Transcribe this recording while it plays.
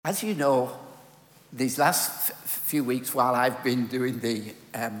As you know, these last few weeks while I've been doing the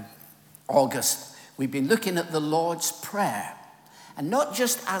August, we've been looking at the Lord's Prayer. And not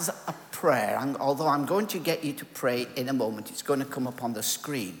just as a prayer, although I'm going to get you to pray in a moment. It's going to come up on the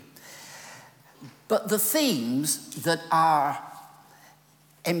screen. But the themes that are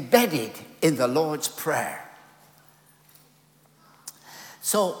embedded in the Lord's Prayer.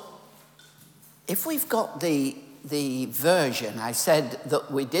 So, if we've got the version, I said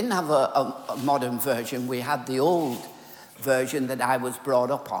that we didn't have a modern version. We had the old version that I was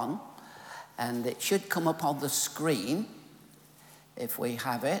brought up on. And it should come up on the screen if we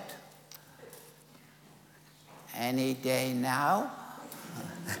have it. Any day now.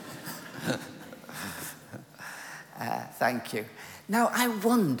 Thank you. Now, I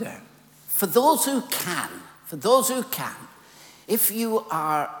wonder, for those who can, if you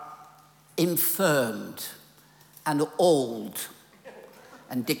are infirmed and old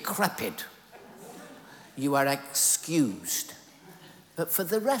and decrepit, you are excused. But for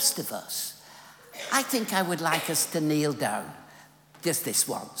the rest of us, I think I would like us to kneel down just this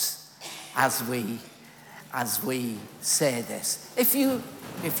once as we say this. If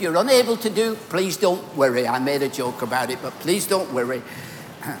you're unable to do, please don't worry. I made a joke about it, but please don't worry.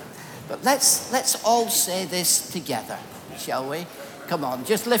 But let's all say this together, shall we? Come on,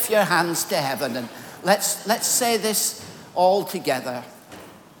 just lift your hands to heaven and let's say this all together.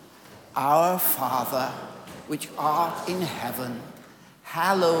 Our Father, which art in heaven,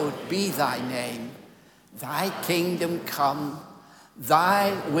 hallowed be thy name. Thy kingdom come,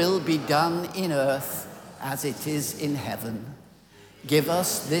 thy will be done in earth as it is in heaven. Give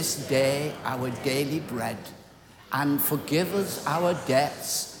us this day our daily bread, and forgive us our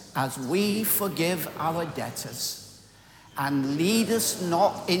debts as we forgive our debtors. And lead us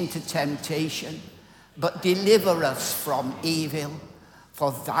not into temptation, but deliver us from evil.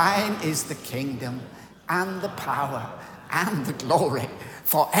 For thine is the kingdom and the power and the glory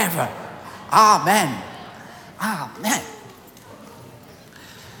forever. Amen. Amen.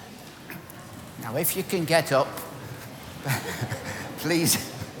 Now, if you can get up, please.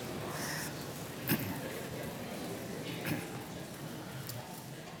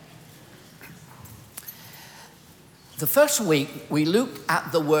 The first week, we looked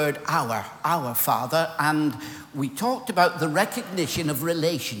at the word our Father, and we talked about the recognition of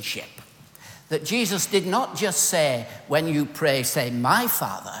relationship. That Jesus did not just say, when you pray, say, my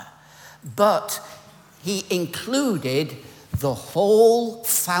Father, but he included the whole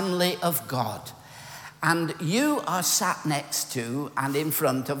family of God. And you are sat next to and in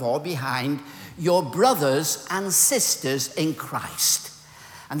front of or behind your brothers and sisters in Christ.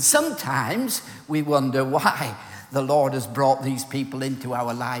 And sometimes we wonder why the Lord has brought these people into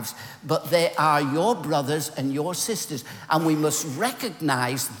our lives. But they are your brothers and your sisters. And we must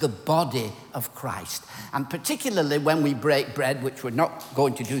recognize the body of Christ. And particularly when we break bread, which we're not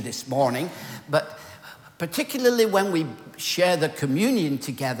going to do this morning, but particularly when we share the communion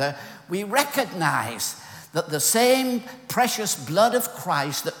together, we recognize that the same precious blood of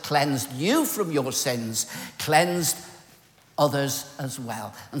Christ that cleansed you from your sins cleansed others as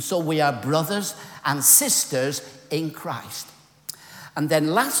well. And so we are brothers and sisters in Christ. And then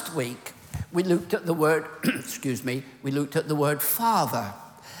last week, we looked at the word, we looked at the word Father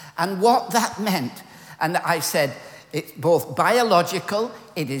and what that meant. And I said, it's both biological,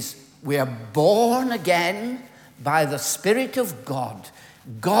 we are born again by the Spirit of God.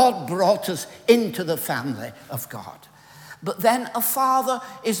 God brought us into the family of God. But then a father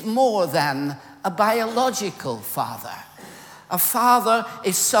is more than a biological father. A father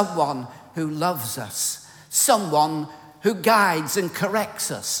is someone who loves us, someone who guides and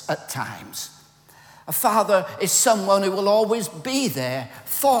corrects us at times. A father is someone who will always be there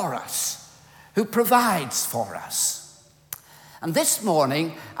for us, who provides for us. And this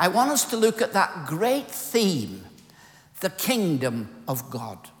morning, I want us to look at that great theme, the kingdom of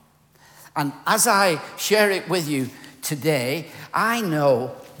God. And as I share it with you today, I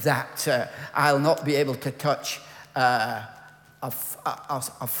know that I'll not be able to touch a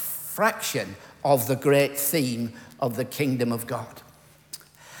fraction of the great theme of the kingdom of God.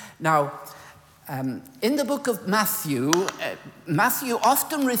 Now, in the book of Matthew, Matthew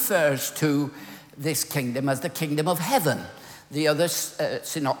often refers to this kingdom as the kingdom of heaven. The other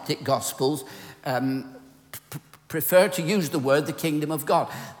synoptic gospels prefer to use the word the kingdom of God.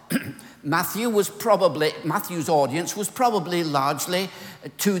 Matthew's audience was probably largely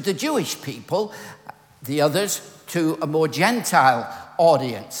to the Jewish people, the others to a more Gentile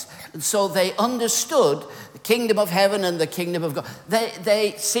audience. And so they understood the kingdom of heaven and the kingdom of God.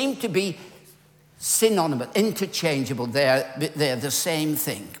 They seemed to be synonymous, interchangeable. They're the same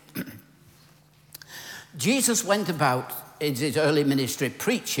thing. Jesus went about in his early ministry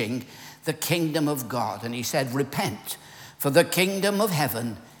preaching the kingdom of God. And he said, repent, for the kingdom of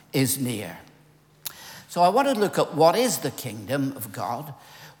heaven is near. So I want to look at what is the kingdom of God.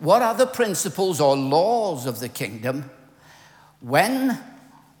 What are the principles or laws of the kingdom? When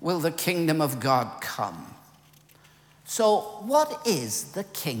will the kingdom of God come? So what is the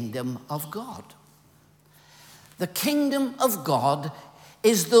kingdom of God? The kingdom of God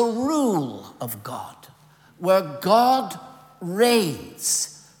is the rule of God, where God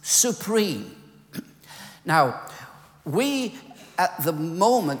reigns supreme. Now, at the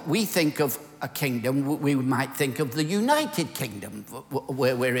moment we think of a kingdom, we might think of the United Kingdom,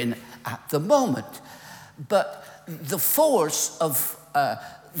 where we're in at the moment. But the force of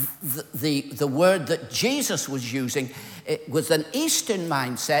the word that Jesus was using, it was an Eastern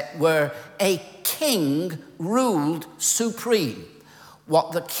mindset where a king ruled supreme.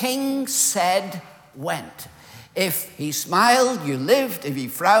 What the king said went. If he smiled, you lived. If he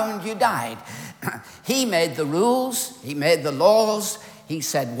frowned, you died. He made the rules. He made the laws. He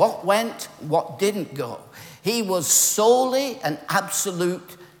said what went, what didn't go. He was solely and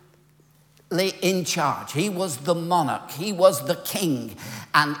absolutely in charge. He was the monarch. He was the king.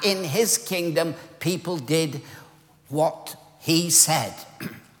 And in his kingdom, people did what he said.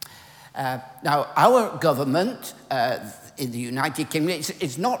 Now, our government in the United Kingdom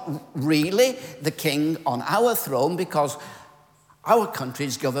is not really the king on our throne, because our country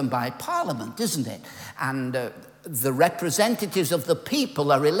is governed by Parliament, isn't it? And the representatives of the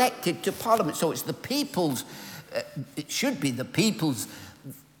people are elected to Parliament. So it's the people's, it should be the people's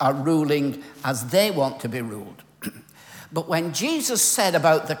are ruling as they want to be ruled. But when Jesus said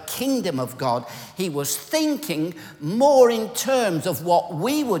about the kingdom of God, he was thinking more in terms of what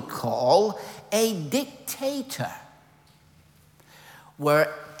we would call a dictator,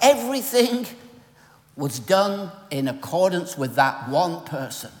 where everything was done in accordance with that one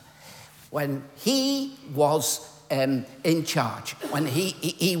person. When he was in charge, when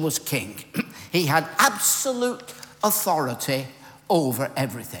he was king, he had absolute authority over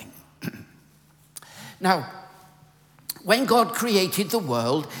everything. Now, when God created the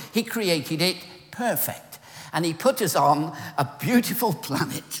world, he created it perfect. And he put us on a beautiful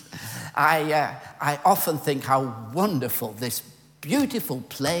planet. I often think how wonderful this beautiful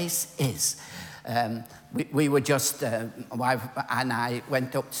place is. We were just, my wife and I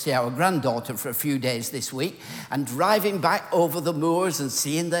went up to see our granddaughter for a few days this week, and driving back over the moors and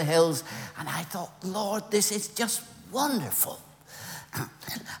seeing the hills, and I thought, Lord, this is just wonderful.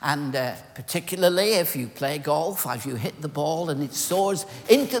 And particularly if you play golf, as you hit the ball and it soars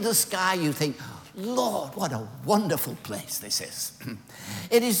into the sky, you think, Lord, what a wonderful place this is.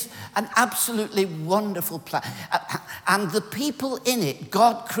 It is an absolutely wonderful place. And the people in it,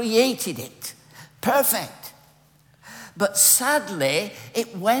 God created it. Perfect. But sadly,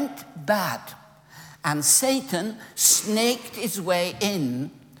 it went bad. And Satan snaked his way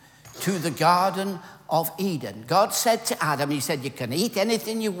in to the Garden of Eden. God said to Adam, he said, you can eat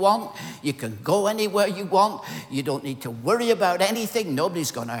anything you want. You can go anywhere you want. You don't need to worry about anything.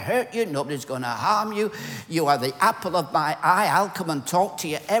 Nobody's going to hurt you. Nobody's going to harm you. You are the apple of my eye. I'll come and talk to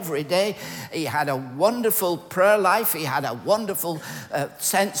you every day. He had a wonderful prayer life. He had a wonderful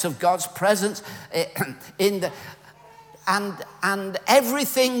sense of God's presence and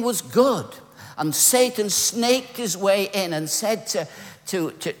everything was good. And Satan snaked his way in and said to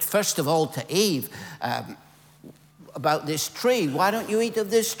first of all to Eve about this tree. Why don't you eat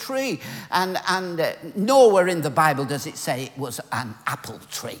of this tree? And nowhere in the Bible does it say it was an apple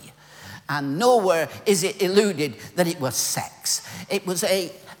tree. And nowhere is it alluded that it was sex. It was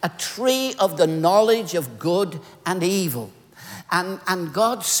a tree of the knowledge of good and evil. And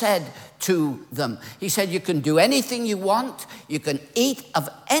God said to them, he said, you can do anything you want. You can eat of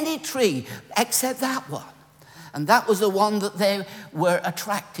any tree except that one. And that was the one that they were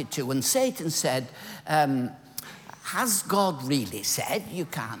attracted to. And Satan said, has God really said you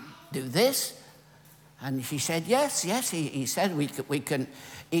can't do this? And she said, yes. He said we can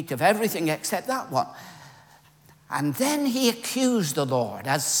eat of everything except that one. And then he accused the Lord,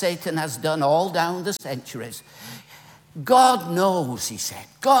 as Satan has done all down the centuries. God knows, he said,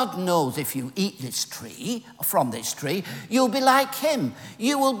 God knows if you eat this tree, from this tree, you'll be like him.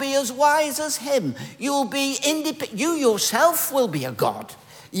 You will be as wise as him. You'll be independent. You yourself will be a god.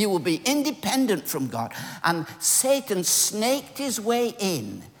 You will be independent from God. And Satan snaked his way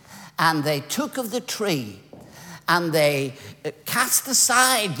in, and they took of the tree, and they cast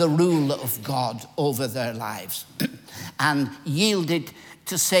aside the rule of God over their lives and yielded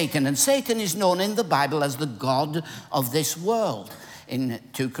to Satan. And Satan is known in the Bible as the god of this world in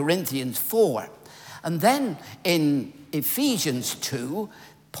 2 Corinthians 4. And then in Ephesians 2,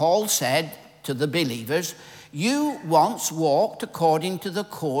 Paul said to the believers, you once walked according to the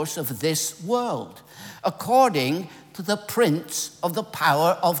course of this world, according to the prince of the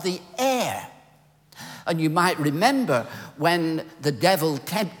power of the air. And you might remember when the devil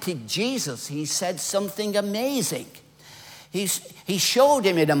tempted Jesus, he said something amazing. He showed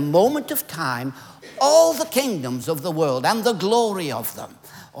him in a moment of time all the kingdoms of the world and the glory of them.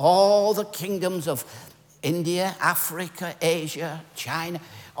 All the kingdoms of India, Africa, Asia, China,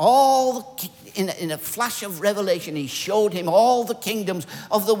 in a flash of revelation, he showed him all the kingdoms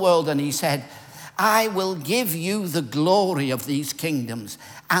of the world, and he said, I will give you the glory of these kingdoms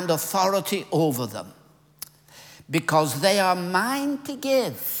and authority over them, because they are mine to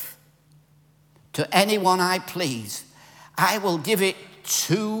give to anyone I please. I will give it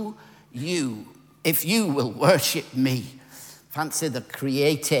to you if you will worship me. Fancy the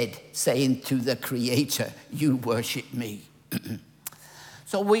created saying to the creator, you worship me.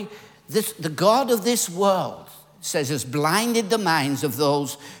 So the God of this world, says, has blinded the minds of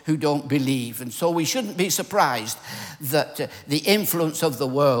those who don't believe. And so we shouldn't be surprised that the influence of the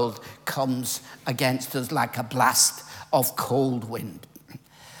world comes against us like a blast of cold wind.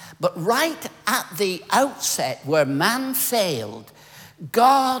 But right at the outset where man failed,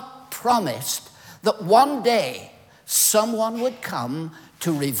 God promised that one day someone would come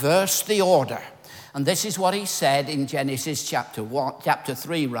to reverse the order. And this is what he said in Genesis chapter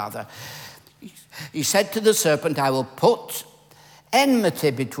 3. He said to the serpent, I will put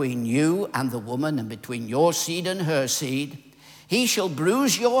enmity between you and the woman, and between your seed and her seed. He shall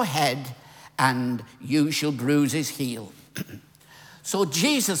bruise your head, and you shall bruise his heel. So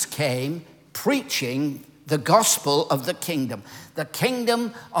Jesus came preaching the gospel of the kingdom. The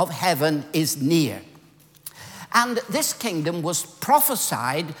kingdom of heaven is near. And this kingdom was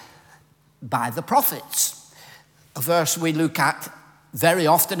prophesied by the prophets. A verse we look at very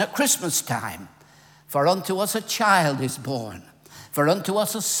often at Christmas time. For unto us a child is born, for unto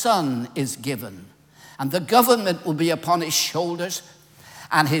us a son is given, and the government will be upon his shoulders,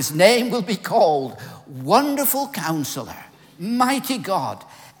 and his name will be called Wonderful Counselor, Mighty God,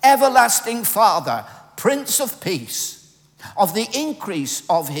 Everlasting Father, Prince of Peace. Of the increase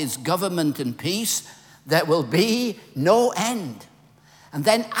of his government and peace, there will be no end. And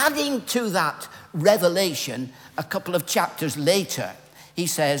then adding to that revelation, a couple of chapters later, he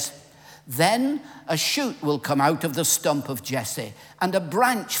says, then a shoot will come out of the stump of Jesse, and a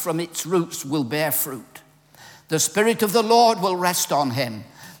branch from its roots will bear fruit. The Spirit of the Lord will rest on him,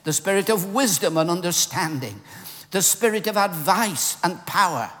 the Spirit of wisdom and understanding, the Spirit of advice and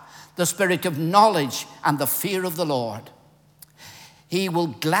power, the Spirit of knowledge and the fear of the Lord. He will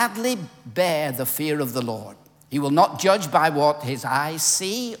gladly bear the fear of the Lord. He will not judge by what his eyes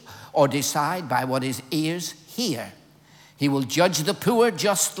see or decide by what his ears hear. He will judge the poor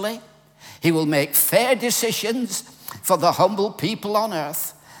justly. He will make fair decisions for the humble people on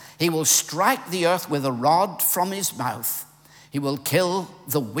earth. He will strike the earth with a rod from his mouth. He will kill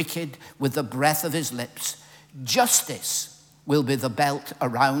the wicked with the breath of his lips. Justice will be the belt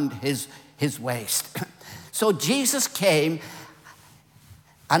around his waist. So Jesus came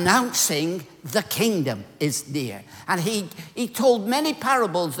announcing the kingdom is near. And he told many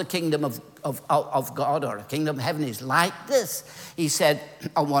parables, the kingdom of God or the kingdom of heaven is like this. He said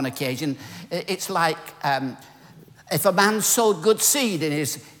on one occasion, it's like if a man sowed good seed in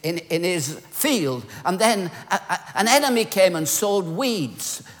his field, and then an enemy came and sowed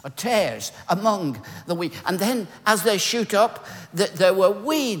weeds or tares among the wheat. And then as they shoot up, there were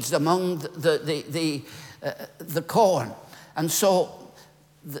weeds among the corn. And so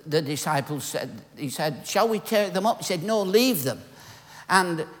the disciples said, shall we tear them up? He said, no, leave them.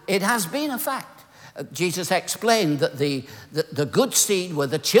 And it has been a fact. Jesus explained that the good seed were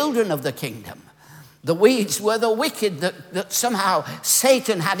the children of the kingdom. The weeds were the wicked that somehow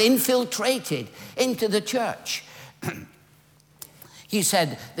Satan had infiltrated into the church. He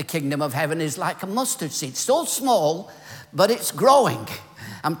said the kingdom of heaven is like a mustard seed, so small, but it's growing.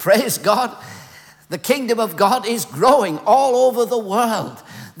 And praise God, the kingdom of God is growing all over the world.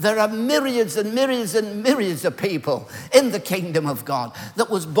 There are myriads and myriads and myriads of people in the kingdom of God that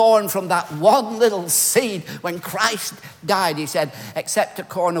was born from that one little seed. When Christ died, he said, except a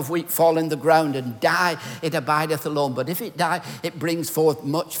corn of wheat fall in the ground and die, it abideth alone. But if it die, it brings forth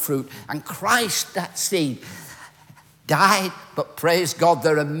much fruit. And Christ, that seed, died, but praise God,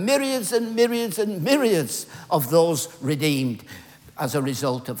 there are myriads and myriads and myriads of those redeemed as a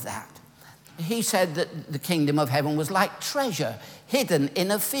result of that. He said that the kingdom of heaven was like treasure hidden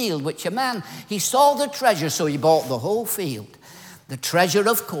in a field, which a man, he saw the treasure, so he bought the whole field. The treasure,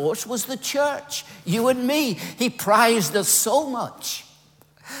 of course, was the church, you and me. He prized us so much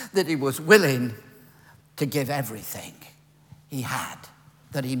that he was willing to give everything he had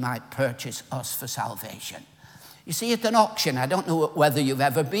that he might purchase us for salvation. You see, at an auction, I don't know whether you've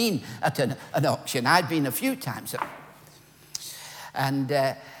ever been at an auction. I've been a few times. And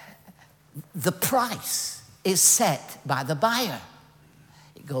the price is set by the buyer.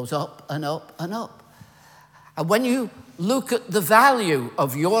 It goes up and up and up. And when you look at the value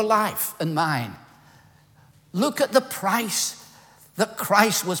of your life and mine, look at the price that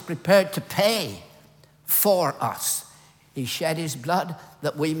Christ was prepared to pay for us. He shed his blood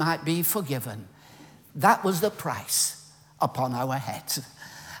that we might be forgiven. That was the price upon our heads.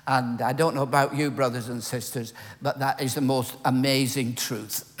 And I don't know about you, brothers and sisters, but that is the most amazing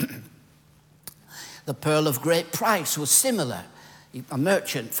truth. The pearl of great price was similar. A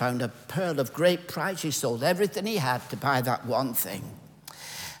merchant found a pearl of great price. He sold everything he had to buy that one thing.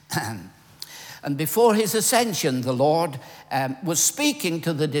 And before his ascension, the Lord was speaking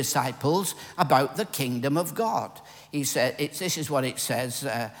to the disciples about the kingdom of God. He said, this is what it says,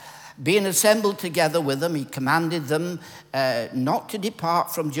 being assembled together with them, he commanded them not to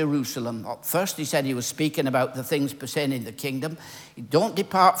depart from Jerusalem. First, he said he was speaking about the things pertaining the kingdom. Don't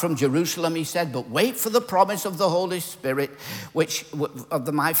depart from Jerusalem, he said, but wait for the promise of the Holy Spirit,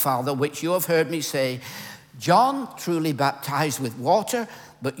 my Father, which you have heard me say. John truly baptized with water,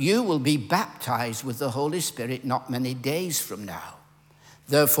 but you will be baptized with the Holy Spirit not many days from now.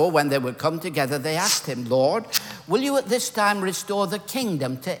 Therefore, when they were come together, they asked him, Lord, will you at this time restore the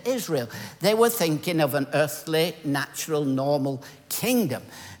kingdom to Israel? They were thinking of an earthly, natural, normal kingdom.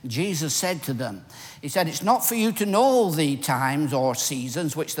 Jesus said to them, he said, it's not for you to know the times or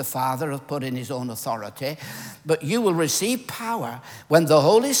seasons which the Father hath put in his own authority, but you will receive power when the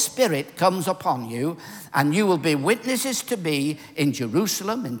Holy Spirit comes upon you, and you will be witnesses to me in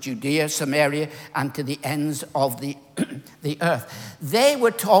Jerusalem, in Judea, Samaria, and to the ends of the earth. They were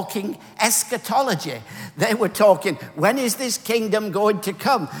talking eschatology. They were talking, when is this kingdom going to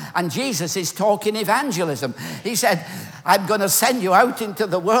come? And Jesus is talking evangelism. He said, I'm going to send you out into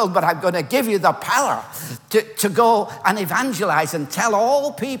the world, but I'm going to give you the power to go and evangelize and tell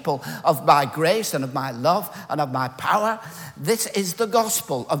all people of my grace and of my love and of my power. This is the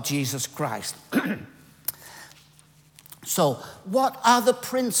gospel of Jesus Christ. So, what are the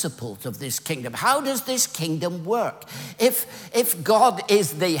principles of this kingdom? How does this kingdom work? If God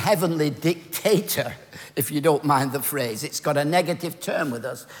is the heavenly dictator, if you don't mind the phrase, it's got a negative term with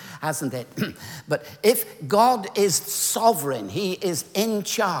us, hasn't it? But if God is sovereign, he is in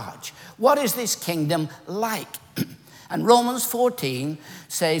charge, what is this kingdom like? And Romans 14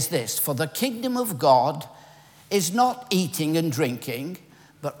 says this, for the kingdom of God is not eating and drinking,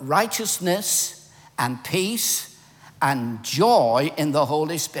 but righteousness and peace and joy in the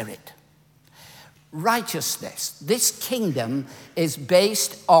Holy Spirit. Righteousness. This kingdom is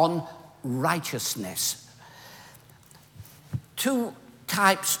based on righteousness. Not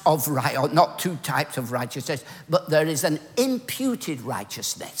two types of righteousness, but there is an imputed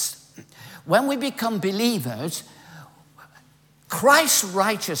righteousness. When we become believers, Christ's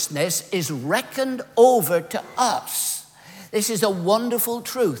righteousness is reckoned over to us. This is a wonderful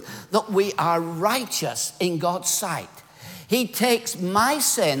truth, that we are righteous in God's sight. He takes my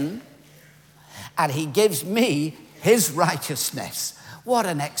sin and he gives me his righteousness. What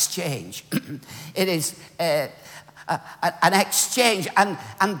an exchange. It is an exchange.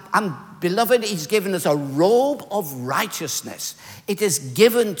 And beloved, he's given us a robe of righteousness. It is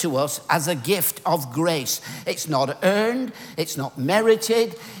given to us as a gift of grace. It's not earned. It's not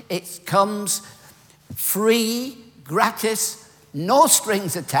merited. It comes free, gratis, no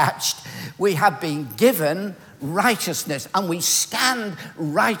strings attached. We have been given righteousness, and we stand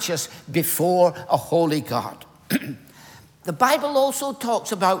righteous before a holy God. The Bible also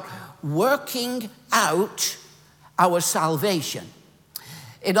talks about working out our salvation.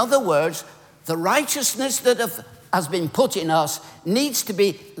 In other words, the righteousness that has been put in us needs to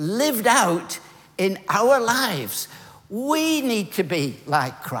be lived out in our lives. We need to be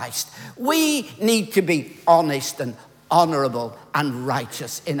like Christ. We need to be honest and honorable and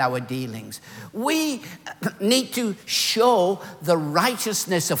righteous in our dealings. We need to show the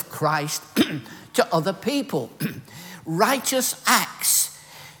righteousness of Christ to other people. Righteous acts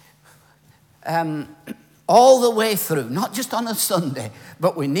all the way through, not just on a Sunday,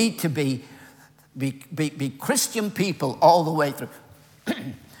 but we need to be Christian people all the way through.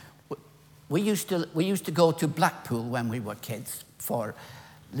 We used to go to Blackpool when we were kids for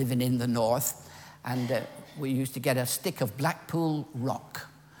living in the north, and we used to get a stick of Blackpool rock.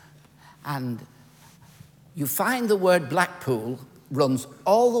 And you find the word Blackpool runs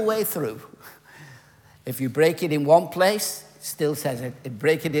all the way through. If you break it in one place, it still says it. If you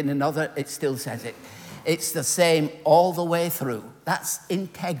break it in another, it still says it. It's the same all the way through. That's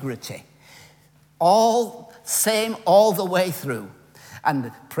integrity. All same all the way through.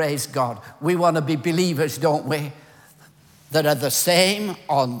 And praise God, we want to be believers, don't we? That are the same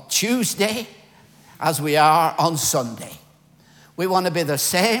on Tuesday as we are on Sunday. We want to be the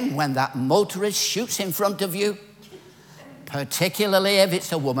same when that motorist shoots in front of you, particularly if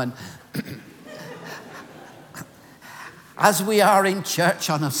it's a woman, as we are in church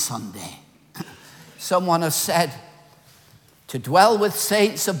on a Sunday. Someone has said, to dwell with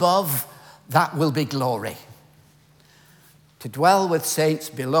saints above, that will be glory. To dwell with saints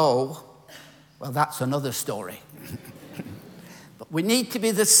below, well, that's another story. But we need to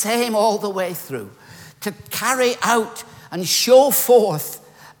be the same all the way through, to carry out and show forth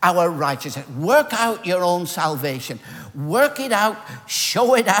our righteousness. Work out your own salvation. Work it out,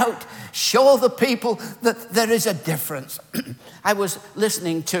 show the people that there is a difference. I was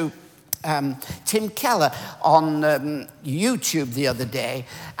listening to Tim Keller on YouTube the other day,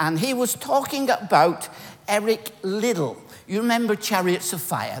 and he was talking about Eric Liddell. You remember Chariots of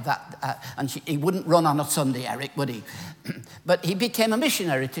Fire? He wouldn't run on a Sunday, Eric, would he? But he became a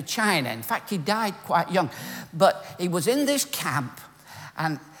missionary to China. In fact, he died quite young. But he was in this camp,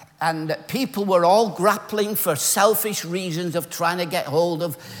 and people were all grappling for selfish reasons of trying to get hold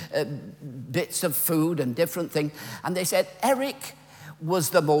of bits of food and different things. And they said Eric was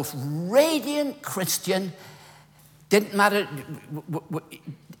the most radiant Christian. Didn't matter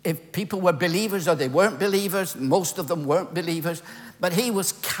if people were believers or they weren't believers. Most of them weren't believers. But he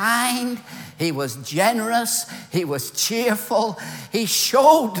was kind, he was generous, he was cheerful. He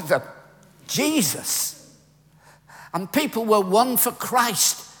showed them Jesus. And people were won for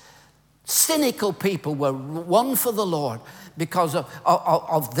Christ. Cynical people were won for the Lord because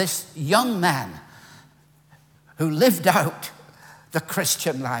of this young man who lived out the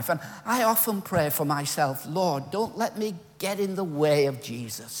Christian life. And I often pray for myself, Lord, don't let me get in the way of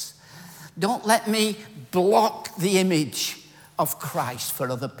Jesus. Don't let me block the image of Christ for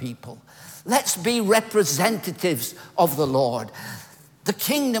other people. Let's be representatives of the Lord. The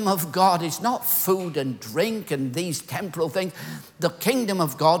kingdom of God is not food and drink and these temporal things. The kingdom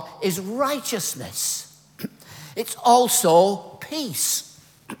of God is righteousness. It's also peace.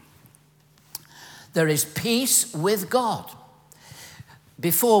 There is peace with God.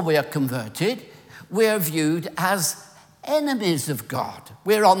 Before we are converted, we are viewed as enemies of God.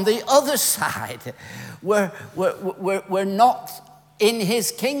 We're on the other side. We're not in his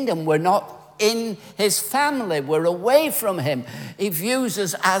kingdom. We're not in his family. We're away from him. He views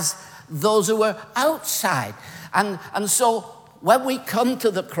us as those who are outside. And so when we come to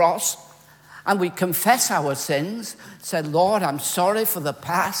the cross and we confess our sins, say, Lord, I'm sorry for the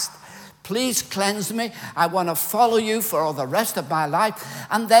past. Please cleanse me. I want to follow you for all the rest of my life.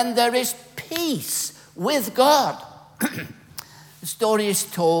 And then there is peace with God. The story is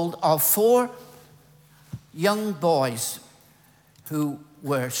told of 4 young boys who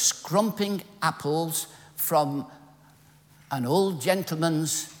were scrumping apples from an old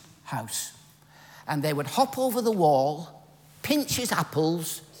gentleman's house. And they would hop over the wall, pinch his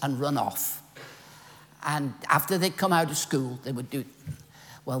apples, and run off. And after they'd come out of school, they would do.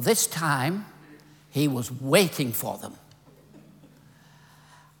 Well, this time, he was waiting for them.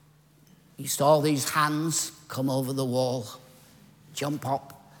 He saw these hands come over the wall, jump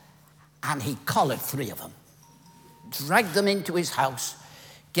up, and he collared 3 of them, dragged them into his house,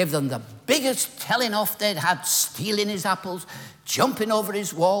 gave them the biggest telling off they'd had, stealing his apples, jumping over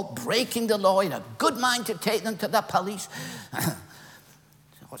his wall, breaking the law, in a good mind to take them to the police,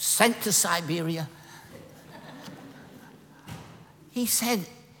 or sent to Siberia. He said,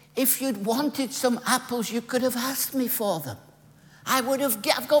 if you'd wanted some apples, you could have asked me for them. I've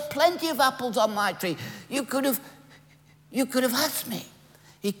got plenty of apples on my tree. You could have asked me.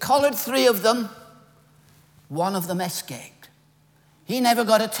 He collared 3 of them. 1 of them escaped. He never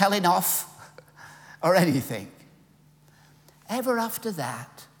got a telling off or anything. Ever after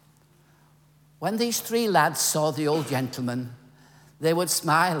that, when these 3 lads saw the old gentleman, they would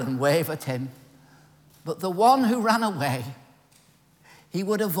smile and wave at him. But the one who ran away, he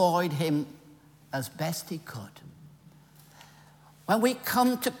would avoid him as best he could. When we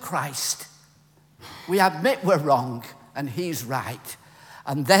come to Christ, we admit we're wrong and he's right.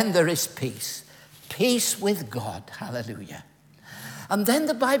 And then there is peace. Peace with God. Hallelujah. And then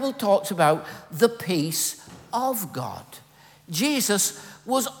the Bible talks about the peace of God. Jesus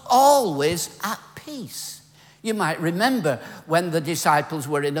was always at peace. You might remember when the disciples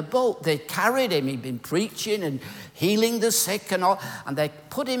were in a boat, they carried him. He'd been preaching and healing the sick and all, and they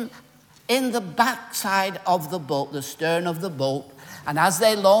put him in the backside of the boat, the stern of the boat, and as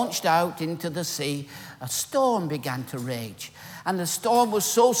they launched out into the sea, a storm began to rage. And the storm was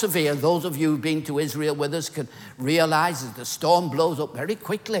so severe, those of you who've been to Israel with us can realize that the storm blows up very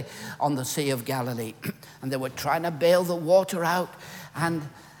quickly on the Sea of Galilee. And they were trying to bail the water out, and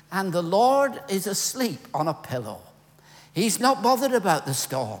the Lord is asleep on a pillow. He's not bothered about the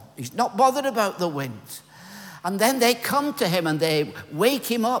storm. He's not bothered about the winds. And then they come to him and they wake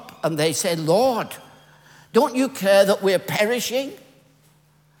him up and they say, Lord, don't you care that we're perishing?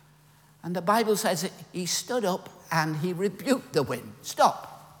 And the Bible says that he stood up and he rebuked the wind.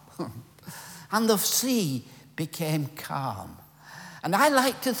 Stop. And the sea became calm. And I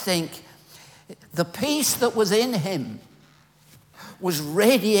like to think the peace that was in him was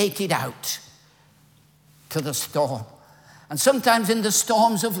radiated out to the storm. And sometimes in the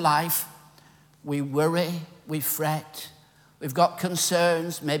storms of life, we worry, we fret, we've got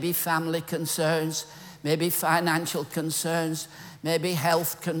concerns, maybe family concerns, maybe financial concerns, maybe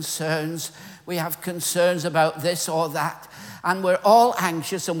health concerns. We have concerns about this or that, and we're all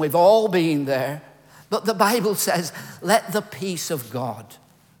anxious, and we've all been there. But the Bible says, let the peace of God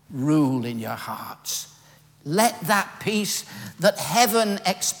rule in your hearts. Let that peace that heaven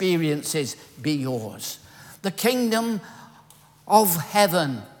experiences be yours. The kingdom of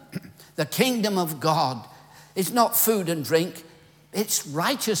heaven, the kingdom of God, is not food and drink. It's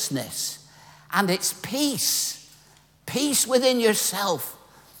righteousness, and it's peace. Peace within yourself,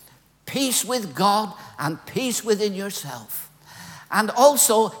 peace with God, and peace within yourself. And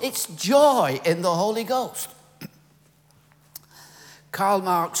also, it's joy in the Holy Ghost. Karl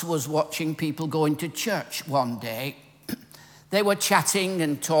Marx was watching people going to church one day. They were chatting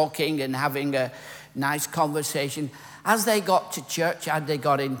and talking and having a nice conversation. As they got to church, as they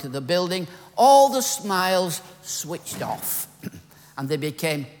got into the building, all the smiles switched off, and they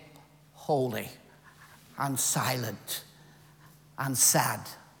became holy and silent and sad.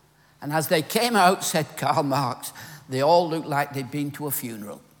 And as they came out, said Karl Marx, they all looked like they'd been to a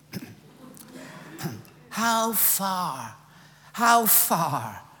funeral. How far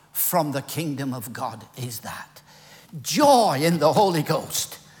from the kingdom of God is that? Joy in the Holy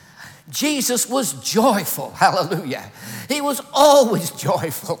Ghost. Jesus was joyful, hallelujah. He was always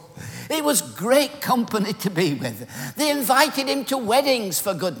joyful. He was great company to be with. They invited him to weddings,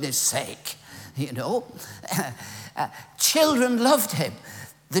 for goodness sake. You know, children loved him.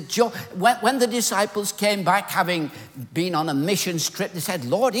 The joy, when the disciples came back, having been on a mission trip, they said,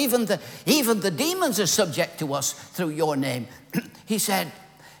 Lord, even the demons are subject to us through your name. He said,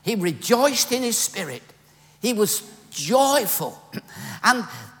 he rejoiced in his spirit. He was joyful. And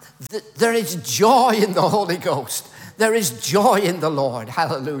there is joy in the Holy Ghost. There is joy in the Lord.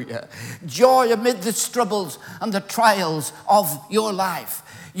 Hallelujah. Joy amid the troubles and the trials of your life.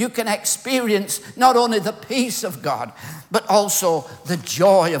 You can experience not only the peace of God, but also the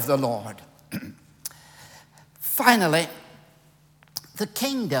joy of the Lord. Finally, the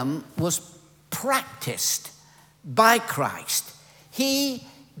kingdom was practiced by Christ. He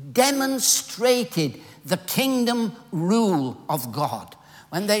demonstrated the kingdom rule of God.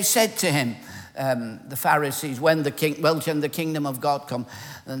 When they said to him, the Pharisees, when the kingdom of God come,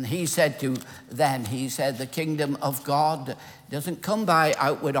 and he said the kingdom of God doesn't come by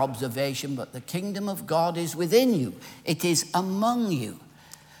outward observation, but the kingdom of God is within you. It is among you.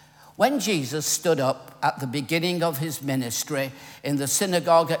 When Jesus stood up at the beginning of his ministry in the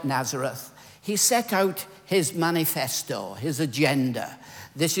synagogue at Nazareth, he set out his manifesto, his agenda.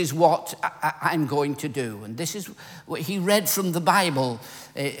 This is what I'm going to do. And this is what he read from the Bible,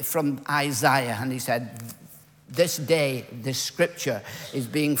 from Isaiah. And he said, this day, this scripture is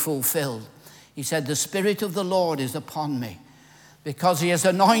being fulfilled. He said, the Spirit of the Lord is upon me, because he has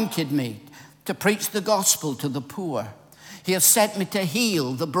anointed me to preach the gospel to the poor. He has sent me to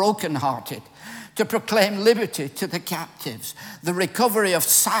heal the brokenhearted, to proclaim liberty to the captives, the recovery of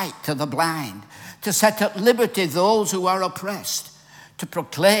sight to the blind, to set at liberty those who are oppressed, to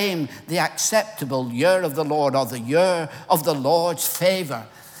proclaim the acceptable year of the Lord, or the year of the Lord's favor.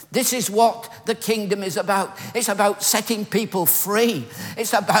 This is what the kingdom is about. It's about setting people free.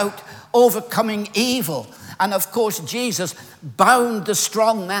 It's about overcoming evil. And of course, Jesus bound the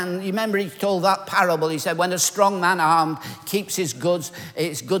strong man. You remember he told that parable. He said, when a strong man armed keeps his goods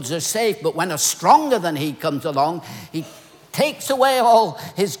are safe. But when a stronger than he comes along, he takes away all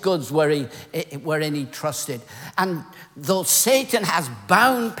his goods wherein he trusted. And though Satan has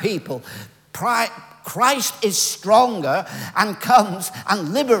bound people, Christ is stronger and comes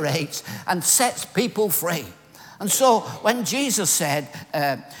and liberates and sets people free. And so when Jesus said,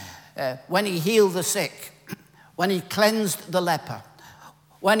 when he healed the sick, when he cleansed the leper,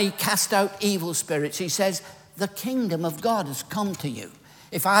 when he cast out evil spirits, he says, the kingdom of God has come to you.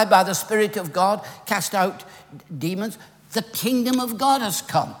 If I, by the Spirit of God, cast out demons, the kingdom of God has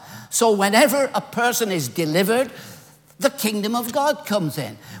come. So whenever a person is delivered, the kingdom of God comes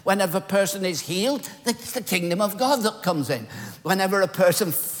in. Whenever a person is healed, it's the kingdom of God that comes in. Whenever a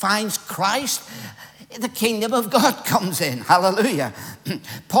person finds Christ, the kingdom of God comes in. Hallelujah.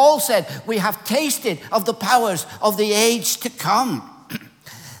 Paul said, we have tasted of the powers of the age to come.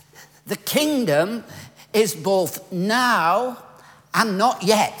 The kingdom is both now and not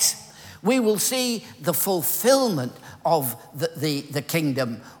yet. We will see the fulfillment of the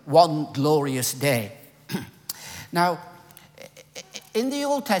kingdom one glorious day. Now, in the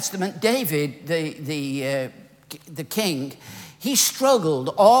Old Testament, David, the king, he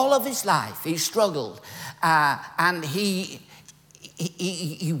struggled all of his life. He struggled, and he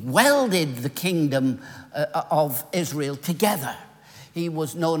welded the kingdom of Israel together. He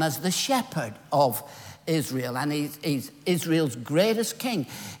was known as the shepherd of Israel, and he's Israel's greatest king.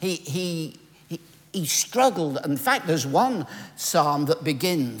 He struggled. In fact, there's one psalm that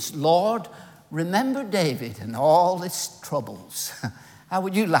begins, Lord, remember David and all his troubles. How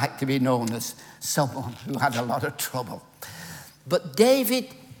would you like to be known as someone who had a lot of trouble? But David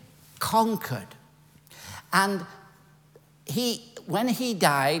conquered. And when he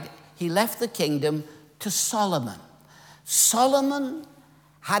died, he left the kingdom to Solomon. Solomon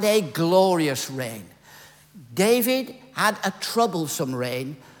had a glorious reign. David had a troublesome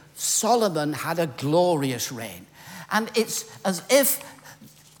reign. Solomon had a glorious reign. And it's as if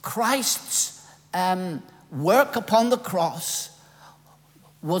Christ's work upon the cross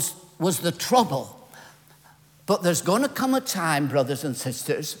was the trouble. But there's going to come a time, brothers and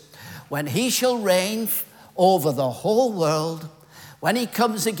sisters, when he shall reign over the whole world. When he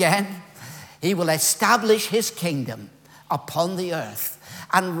comes again, he will establish his kingdom upon the earth,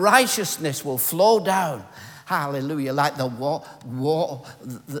 and righteousness will flow down, hallelujah, like the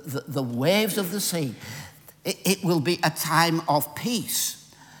waves of the sea. It will be a time of peace.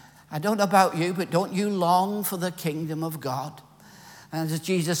 I don't know about you, but don't you long for the kingdom of God? And as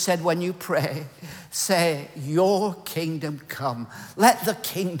Jesus said, when you pray, say, your kingdom come. Let the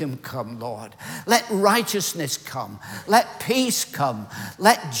kingdom come, Lord. Let righteousness come. Let peace come.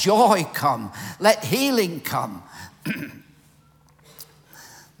 Let joy come. Let healing come.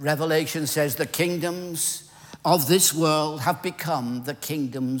 Revelation says the kingdoms of this world have become the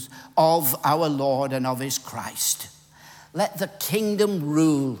kingdoms of our Lord and of his Christ. Let the kingdom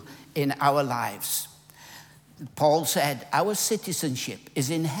rule in our lives. Paul said, our citizenship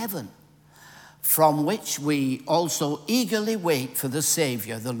is in heaven, from which we also eagerly wait for the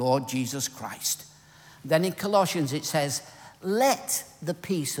Savior, the Lord Jesus Christ. Then in Colossians it says, let the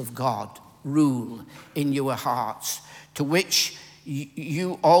peace of God rule in your hearts, to which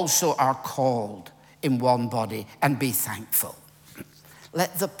you also are called in one body, and be thankful.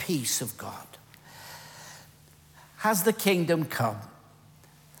 Let the peace of God. Has the kingdom come?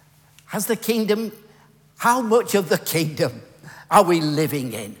 Has the kingdom, how much of the kingdom are we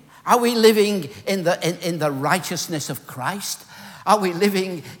living in? Are we living in the righteousness of Christ? Are we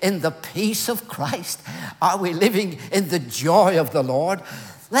living in the peace of Christ? Are we living in the joy of the Lord?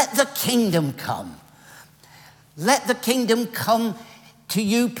 Let the kingdom come. Let the kingdom come to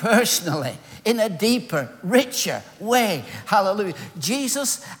you personally in a deeper, richer way. Hallelujah.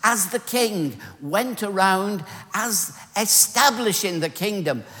 Jesus, as the king, went around as establishing the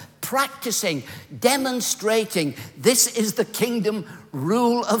kingdom, practicing, demonstrating this is the kingdom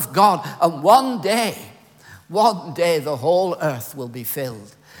rule of God. And one day, the whole earth will be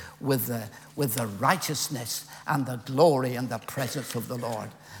filled with the righteousness and the glory and the presence of the Lord.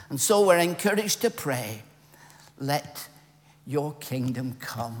 And so we're encouraged to pray, let your kingdom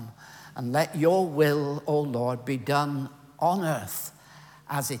come, and let your will, O Lord, be done on earth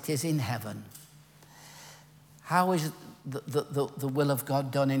as it is in heaven. How is the will of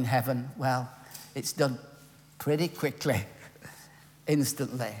God done in heaven? Well, it's done pretty quickly,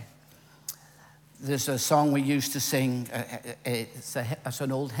 instantly. There's a song we used to sing, it's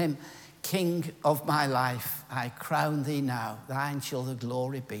an old hymn, King of my life, I crown thee now, thine shall the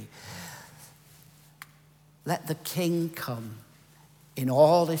glory be. Let the King come in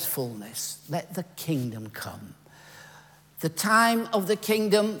all his fullness. Let the kingdom come. The time of the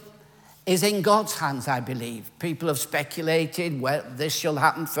kingdom is in God's hands, I believe. People have speculated, well, this shall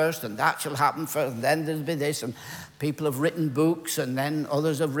happen first and that shall happen first, and then there'll be this. And people have written books, and then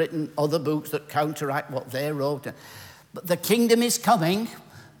others have written other books that counteract what they wrote. But the kingdom is coming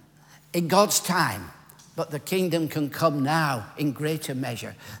in God's time. But the kingdom can come now in greater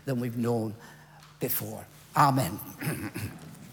measure than we've known before. Amen.